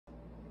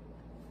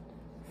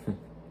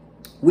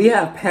We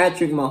have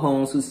Patrick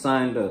Mahomes, who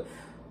signed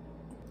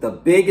the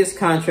biggest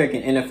contract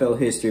in NFL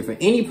history for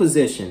any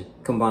position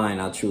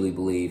combined, I truly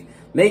believe.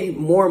 Make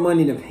more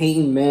money than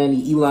Peyton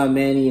Manning, Eli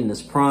Manning in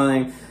his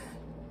prime.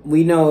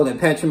 We know that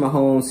Patrick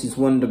Mahomes, he's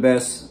one of the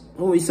best,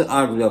 well, he's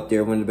arguably up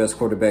there, one of the best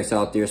quarterbacks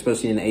out there,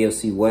 especially in the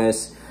AFC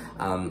West.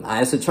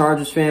 As a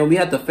Chargers fan, we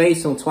have to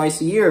face him twice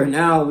a year.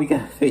 Now we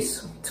got to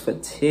face him for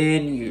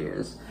 10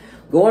 years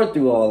going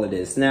through all of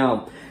this.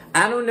 Now,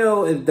 I don't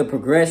know if the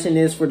progression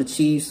is for the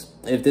Chiefs,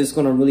 if this is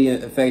going to really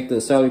affect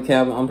the salary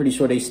cap. I'm pretty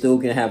sure they still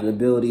can have the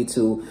ability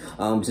to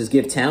just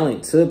give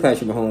talent to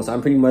Patrick Mahomes.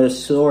 I'm pretty much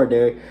sure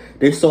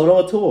they sold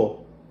on to him.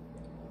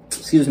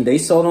 Excuse me, they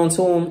sold on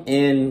to him,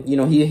 and you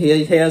know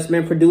he has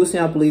been producing.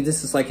 I believe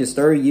this is like his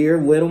third year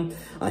with him.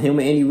 Him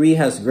and Andy Reid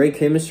has great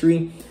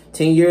chemistry.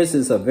 10 years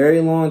is a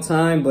very long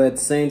time, but at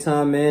the same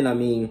time, man, I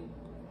mean,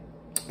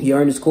 he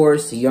earned his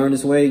course, he earned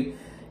his way.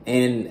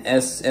 And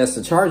as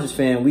the Chargers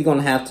fan, we're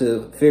gonna have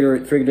to figure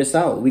this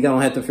out. We're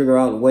gonna have to figure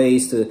out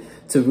ways to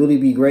really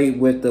be great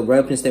with the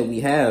weapons that we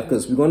have,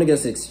 because we're going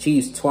against the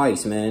Chiefs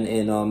twice, man.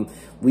 And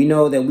we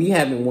know that we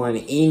haven't won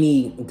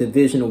any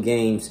divisional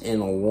games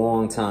in a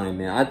long time,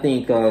 man. I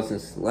think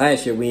since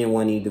last year we didn't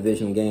win any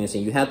divisional games,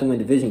 and you have to win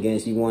division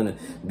games. You want to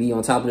be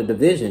on top of the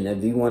division.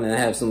 If you want to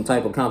have some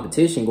type of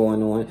competition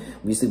going on,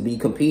 we should be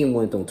competing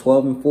with them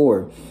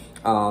 12-4.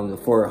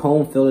 For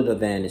home field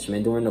advantage,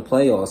 man, during the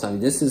playoffs. I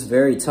mean, this is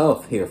very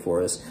tough here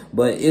for us,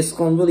 but it's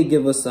going to really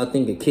give us, I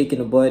think, a kick in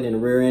the butt in the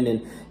rear end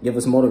and give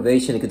us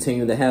motivation to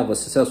continue to have a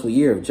successful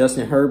year.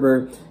 Justin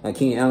Herbert,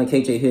 Keenan Allen,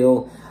 KJ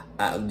Hill,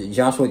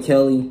 Joshua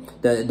Kelly,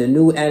 the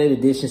new added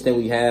additions that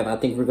we have, I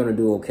think we're going to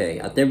do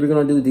okay. I think we're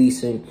going to do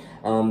decent.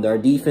 Our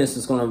defense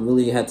is going to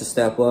really have to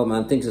step up.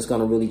 I think it's going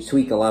to really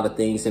tweak a lot of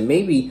things, and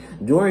maybe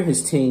during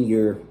his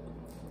tenure,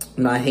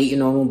 I'm not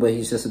hating on him, but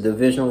he's just a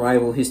divisional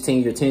rival. His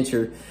 10-year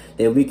tenure,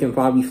 that we can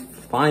probably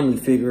finally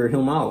figure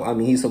him out. I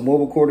mean, he's a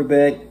mobile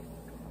quarterback.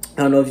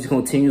 I don't know if he's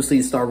going to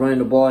continuously start running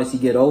the ball as he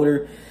get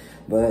older,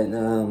 but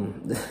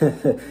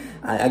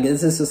I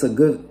guess this is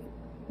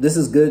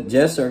good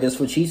gesture, I guess,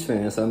 for Chiefs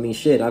fans. I mean,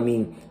 shit. I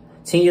mean,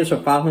 10 years for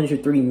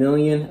 $503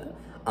 million.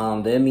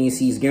 That means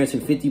he's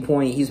guaranteed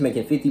he's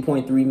making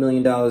 $50.3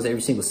 million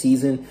every single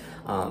season.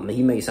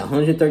 He makes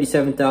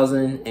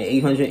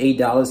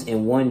 $137,808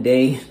 in one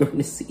day during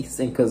the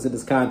season because of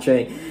this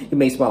contract. He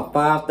makes about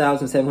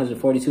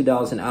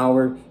 $5,742 an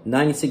hour,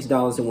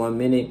 $96 in 1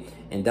 minute,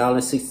 and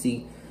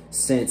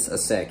 $1.60 a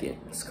second.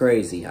 It's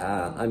crazy.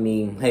 I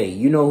mean, hey,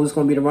 you know who's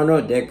going to be the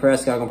runner-up? Dak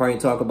Prescott. Gonna probably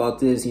talk about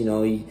this. You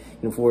know,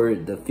 for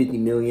the $50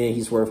 million,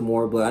 he's worth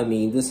more. But I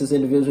mean, this is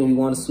an individual who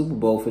won a Super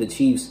Bowl for the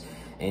Chiefs.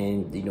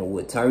 And, you know,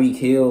 with Tyreek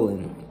Hill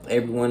and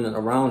everyone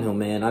around him,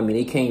 man, I mean,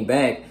 they came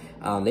back.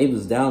 They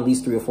was down at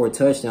least 3 or 4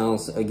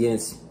 touchdowns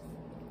against,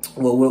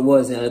 well, what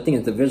was it? I think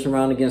it's the division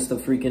round against the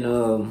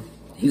freaking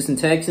Houston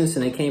Texans,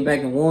 and they came back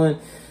and won.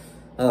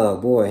 Oh,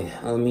 boy.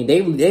 I mean, they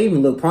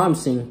even looked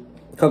promising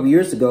a couple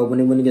years ago when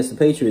they went against the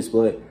Patriots,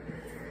 but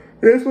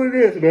that's what it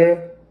is,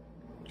 man.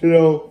 You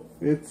know,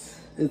 it's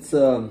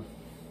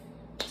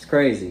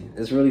crazy.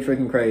 It's really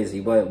freaking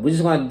crazy. But we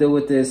just want to deal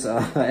with this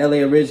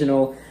LA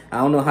Original. I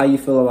don't know how you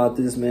feel about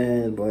this,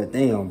 man, but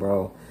damn,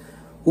 bro.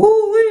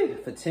 Woo-wee!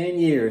 For 10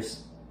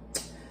 years.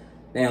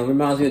 Damn, it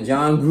reminds me of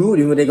John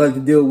Gruden when they got to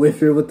deal with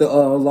here with the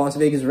Las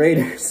Vegas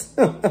Raiders.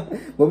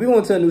 But we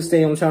went to a new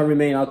stadium. I'm trying to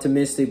remain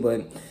optimistic,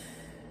 but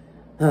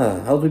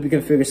hopefully we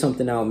can figure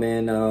something out,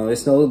 man.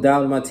 It's no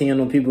doubt in my team. I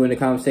know people in the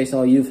comment section,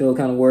 oh, you feel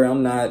kind of worried.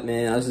 I'm not,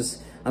 man.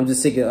 I'm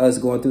just sick of us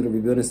going through the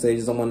rebuilding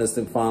stages. I want us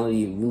to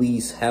finally at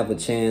least have a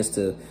chance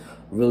to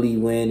really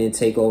win and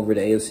take over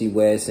the AFC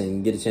West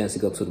and get a chance to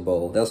go to the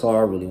bowl. That's all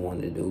I really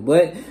wanted to do.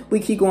 But we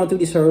keep going through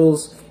these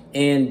hurdles,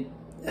 and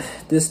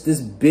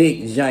this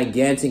big,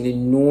 gigantic,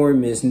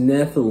 enormous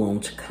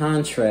Nephilim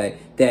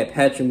contract that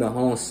Patrick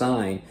Mahomes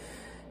signed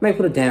might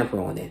put a damper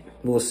on it.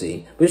 We'll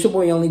see. But it's your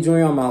boy, Only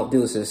Junior. I'm out.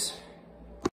 Deuces.